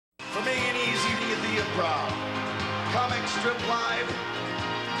from A&E's Evening at the Improv, Comic Strip Live,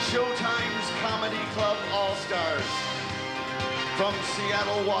 Showtime's Comedy Club All-Stars. From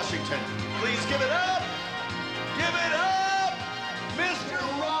Seattle, Washington, please give it up, Mr.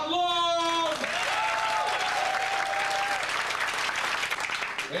 Rollo!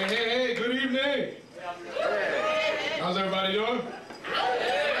 Hey, good evening. How's everybody doing?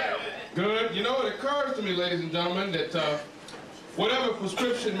 Good. You know, it occurs to me, ladies and gentlemen, that whatever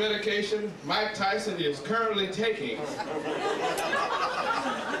prescription medication Mike Tyson is currently taking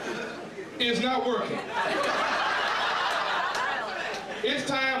is not working. It's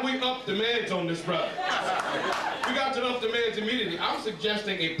time we up the meds on this brother. We got to up the meds immediately. I'm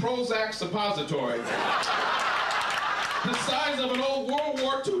suggesting a Prozac suppository the size of an old World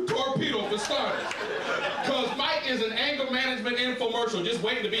War II torpedo for starters. Because Mike is an anger management infomercial just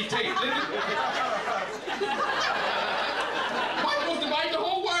waiting to be taped. Mike wants to bite the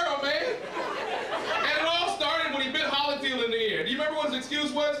whole world, man. And it all started when he bit Holyfield in the ear. Do you remember what his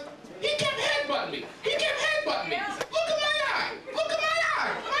excuse was? He kept headbutting me. Look at my eye. Look at my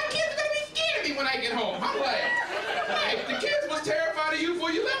eye. My kid's gonna be scared of me when I get home. I'm like, hey, the kids was terrified of you before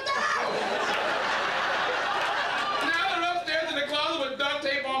you left the house. With duct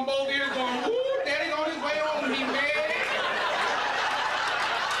tape on both ears going, whoo, daddy's on his way home, me, man.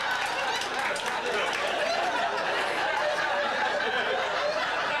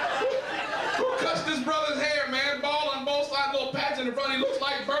 Who cuts this brother's hair, man? Bald on both sides, little patch in the front. He looks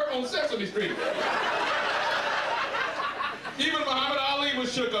like Bert on Sesame Street. Even Muhammad Ali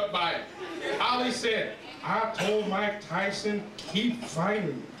was shook up by it. Ali said, I told Mike Tyson, keep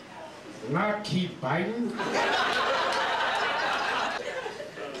fighting, not keep biting.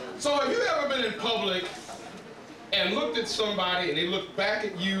 So have you ever been in public and looked at somebody and they looked back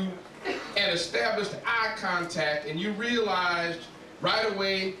at you and established eye contact and you realized right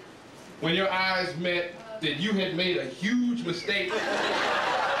away when your eyes met that you had made a huge mistake?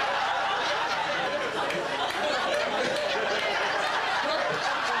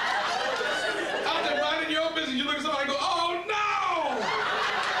 Out there minding your business, you look at somebody and go, oh no!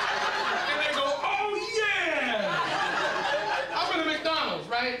 And they go, oh yeah! I'm in a McDonald's,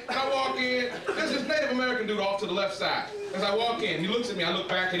 right? And I walk in, there's this Native American dude off to the left side. As I walk in, he looks at me, I look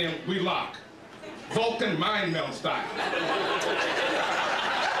back at him, we lock. Vulcan mind meld style.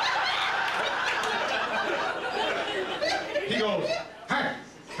 He goes, hi.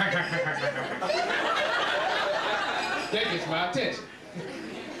 That gets my attention.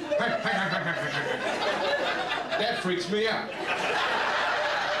 That freaks me out.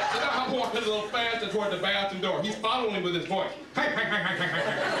 So now I'm walking a little faster toward the bathroom door. He's following me with his voice. I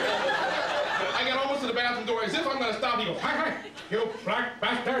get almost to the bathroom door. As if I'm going to stop, he goes, hi, you black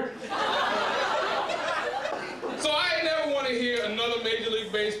bastard. So I never want to hear another Major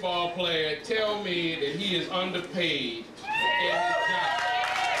League Baseball player tell me that he is underpaid in his job.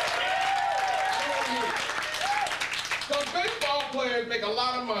 Because baseball players make a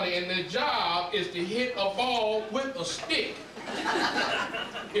lot of money and their job is to hit a ball with a stick.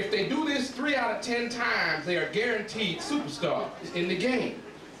 If they do this 3 out of 10 times, they are guaranteed superstars in the game.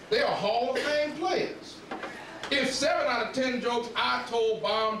 They are Hall of Fame players. If 7 out of 10 jokes I told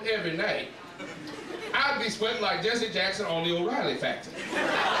bombed every night, I'd be sweating like Jesse Jackson on the O'Reilly Factor.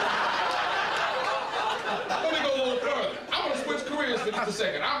 Let me go a little further. I'm going to switch careers for just a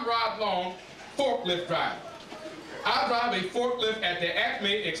second. I'm Rod Long, forklift driver. I drive a forklift at the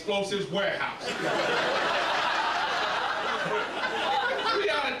Acme Explosives warehouse. 3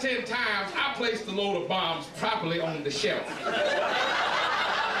 out of 10 times, I place the load of bombs properly on the shelf.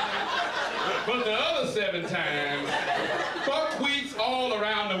 But the other 7 times, buckwheats all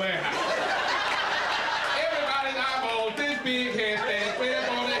around the warehouse. Everybody's eyeballs this big, handstand,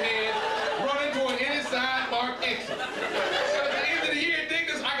 clamp on their head, running toward any side marked exit. But at the end of the year,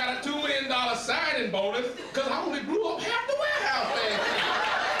 Dickens, I got a $2 million signing bonus because I only blew up half the warehouse, man.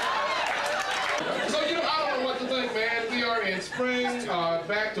 So, you know, I don't know what to think, man. We are in spring,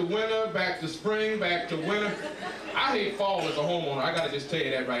 back to winter, back to spring, back to winter. I hate fall as a homeowner. I gotta just tell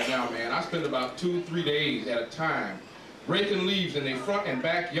you that right now, man. I spend about 2-3 days at a time raking leaves in the front and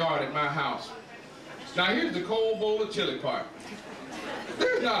backyard at my house. Now here's the cold bowl of chili part.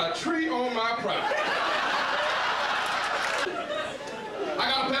 There's not a tree on my property. I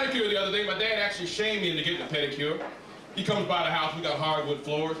got a pedicure the other day. My dad actually shamed me into getting a pedicure. He comes by the house, we got hardwood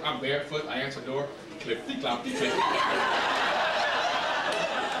floors. I'm barefoot, I answer the door. Clippity-cloppity clip.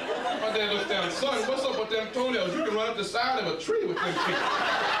 My dad looks down, son, what's up with them toenails? You can run up the side of a tree with them feet.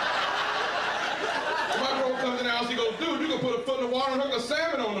 My bro comes in the house, he goes, dude, you can put a foot in the water and hook a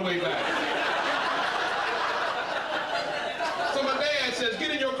salmon on the way back. So my dad says,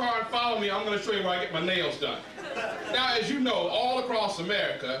 get in your car and follow me. I'm going to show you where I get my nails done. Now, as you know, all across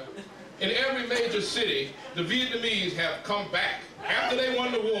America, in every major city, the Vietnamese have come back. After they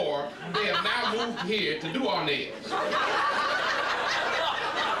won the war, they have now moved here to do our nails.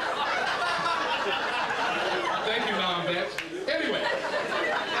 Thank you, non-vets. Anyway,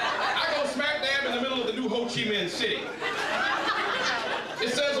 I go smack dab in the middle of the new Ho Chi Minh City. It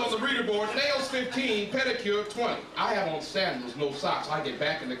says on the reader board, nails 15, pedicure 20. I have on sandals, no socks. I get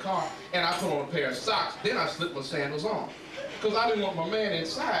back in the car and I put on a pair of socks. Then I slip my sandals on. Because I didn't want my man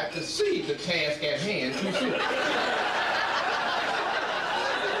inside to see the task at hand too soon.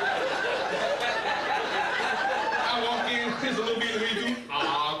 I walk in, here's a little bit of me.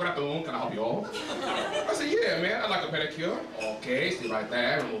 Good afternoon, can I help you all? I said, yeah, man, I'd like a pedicure. Okay, stay right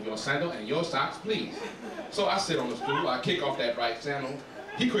there, remove your sandal and your socks, please. So I sit on the stool, I kick off that right sandal.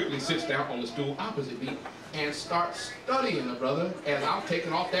 He quickly sits down on the stool opposite me and starts studying the brother as I'm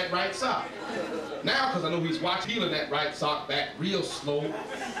taking off that right sock. Now, because I know he's peeling that right sock back real slow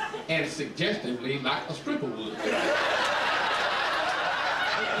and suggestively like a stripper would.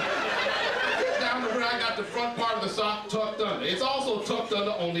 Down to where I got the front part of the sock tucked under. It's also tucked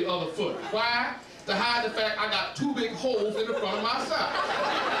under on the other foot. Why? To hide the fact I got 2 big holes in the front of my sock.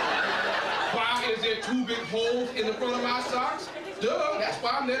 Why is there 2 big holes in the front of my socks? Duh, that's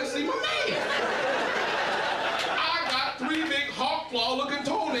why I'm there to see my man. I got 3 big hawk claw looking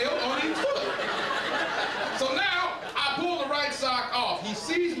toenails on each foot. So now I pull the right sock off. He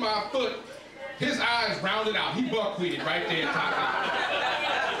sees my foot, his eyes rounded out. He buckwheated right there top out.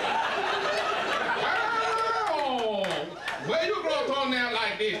 Wow! Where you grow a toenail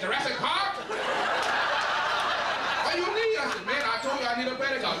like this? Jurassic Park? What you need? I said, man, I told you I need a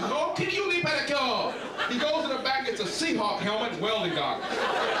pedicure. No, kid, you need pedicure. He goes in the back, it's a Seahawk helmet and welding goggles.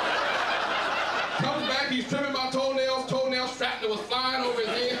 Comes back, he's trimming my toenail strap that was flying over his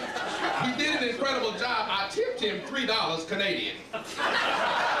head. He did an incredible job. I tipped him $3 Canadian.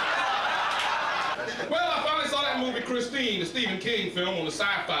 Well, I finally saw that movie Christine, the Stephen King film on the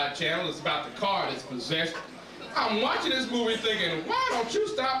Sci-Fi Channel. It's about the car that's possessed. I'm watching this movie thinking, why don't you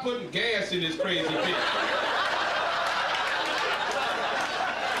stop putting gas in this crazy bitch?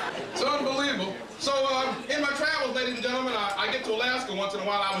 It's unbelievable. So, in my travels, ladies and gentlemen, I get to Alaska once in a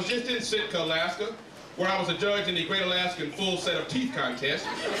while. I was just in Sitka, Alaska, where I was a judge in the Great Alaskan Full Set of Teeth contest.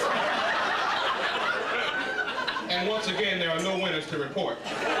 And once again, there are no winners to report.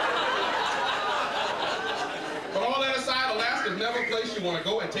 But all that aside, Alaska's never a place you want to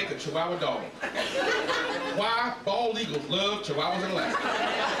go and take a Chihuahua dog. Why? Bald eagles love Chihuahuas in Alaska.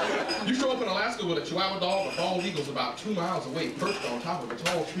 You show up in Alaska with a Chihuahua dog, a bald eagle's about 2 miles away, perched on top of a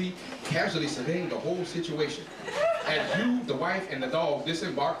tall tree, casually surveying the whole situation. As you, the wife, and the dog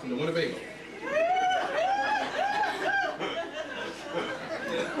disembark from the Winnebago.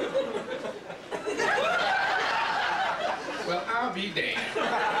 Well, I'll be damned.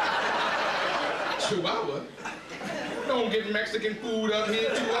 Chihuahua? Don't get Mexican food up here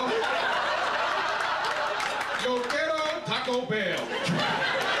too often. Yo quiero Taco Bell.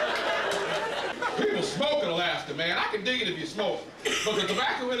 People smoke in Alaska, man. I can dig it if you smoke. But the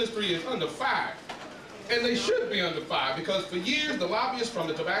tobacco industry is under fire. And they should be under fire because for years the lobbyists from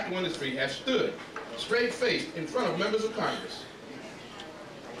the tobacco industry have stood straight-faced in front of members of Congress.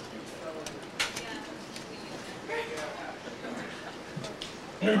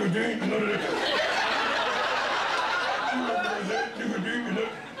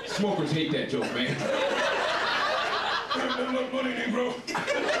 Smokers hate that joke, man. Money, Negro.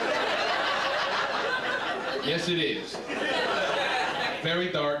 Yes, it is. Very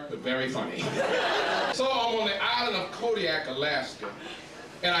dark, but very funny. So I'm on the island of Kodiak, Alaska,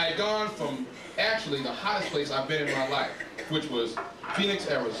 and I had gone from actually the hottest place I've been in my life, which was Phoenix,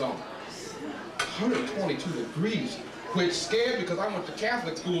 Arizona. 122 degrees, which scared me because I went to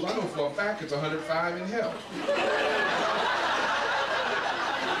Catholic schools. I know for a fact it's 105 in hell.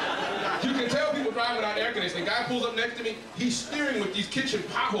 You can tell people driving without air conditioning. The guy pulls up next to me, he's steering with these kitchen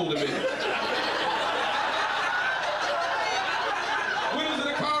pothole divisions. Windows of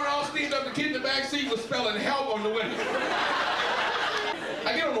the car all steamed up, the kid in the back seat was spelling help on the window.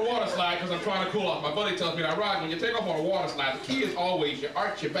 I get on the water slide because I'm trying to cool off. My buddy tells me that, Rod, when you take off on a water slide, the key is always you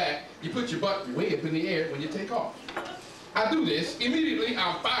arch your back, you put your butt way up in the air when you take off. I do this, immediately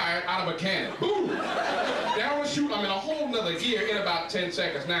I'm fired out of a cannon. Boom! Down the chute, I'm in a whole nother gear in about 10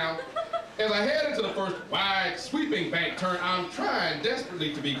 seconds. Now, as I head into the first wide, sweeping bank turn, I'm trying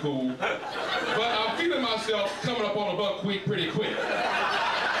desperately to be cool, but I'm feeling myself coming up on a buckwheat pretty quick. As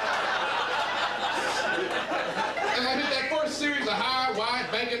I hit that first series of high,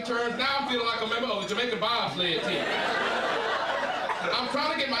 wide banking turns, now I'm feeling like a member of the Jamaican bobsled team. I'm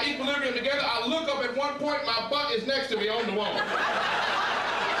trying to get my equilibrium together. I look up at one point, my butt is next to me on the wall.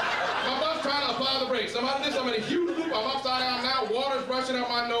 My butt's trying to apply the brakes. I'm in a huge loop. I'm upside down now. Water's rushing out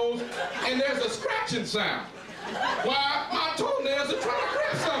my nose, and there's a scratching sound. Why? My toenails are trying to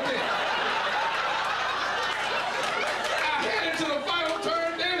grab something. I head into the final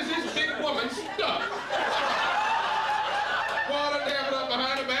turn. There's this big woman stuck. Water dabbing up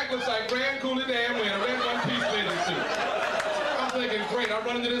behind her back. Looks like Grand Coulee Dam wearing a red one-piece bathing suit. I'm thinking, great. I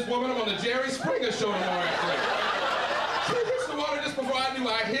run into this woman. I'm on the Jerry Springer show tomorrow afternoon. She hits the water just before I knew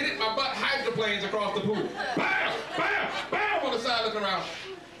I hit it. My butt hydroplanes across the pool. Bam! Bam! Bam! On the side looking around.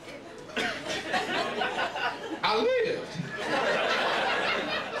 I lived.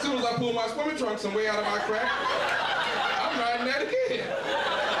 As soon as I pull my swimming trunks some way out of my crack, I'm riding that again.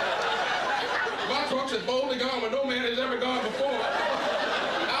 My trunks is boldly gone where no man has ever gone before.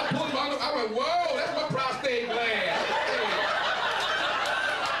 I pulled my, I went, whoa, that's my prostate gland. Hey.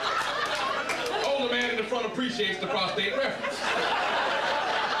 Older man in the front appreciates the prostate reference.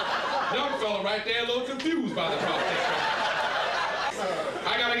 Young fella right there a little confused by the prostate reference.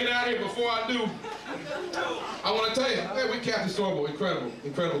 I gotta get out of here before I do. I want to tell you, hey, we Kathy Sorbo,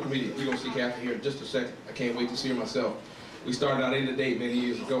 incredible comedian. We're gonna see Kathy here in just a second. I can't wait to see her myself. We started out in the date many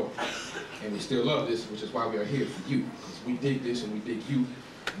years ago, and we still love this, which is why we are here for you. Because we dig this and we dig you,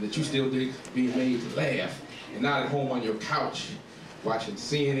 and that you still dig being made to laugh, and not at home on your couch watching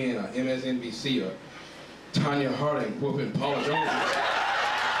CNN or MSNBC or Tanya Harding whooping Paula Jones.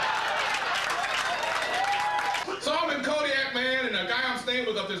 So I'm in Kodiak, man, and the guy I'm staying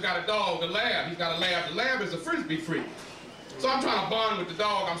with up there's got a dog, the lab. He's got a lab. The lab is a frisbee freak. So I'm trying to bond with the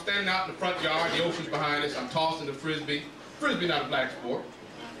dog. I'm standing out in the front yard. The ocean's behind us. I'm tossing the frisbee. Frisbee not a black sport.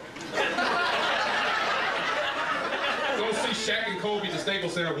 Go see Shaq and Kobe at the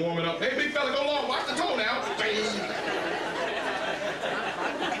Staples Center warming up. Hey, big fella, go long. Watch the toe now.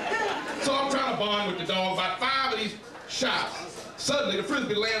 So I'm trying to bond with the dog. About 5 of these shots. Suddenly, the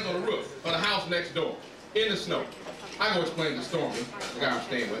frisbee lands on the roof of the house next door. In the snow. I go explain to Stormy, the guy I'm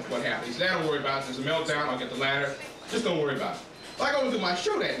staying with, what happened. He said, don't worry about it. There's a meltdown. I'll get the ladder. Just don't worry about it. So I go to do my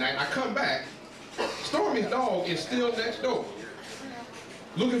show that night. I come back. Stormy's dog is still next door,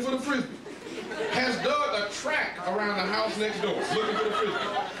 looking for the frisbee. Has dug a track around the house next door, looking for the frisbee.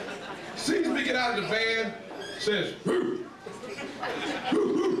 Sees me get out of the van, says, "Hoo,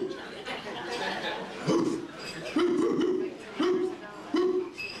 hoo, hoo, hoo, hoo, hoo,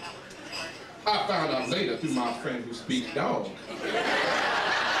 hoo." I found out later through my friend who speaks dog.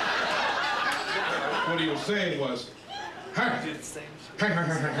 What he was saying was, hey, hey, hey,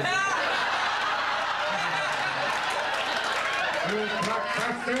 hey, hey.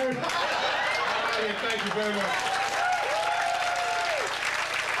 Thank you very much.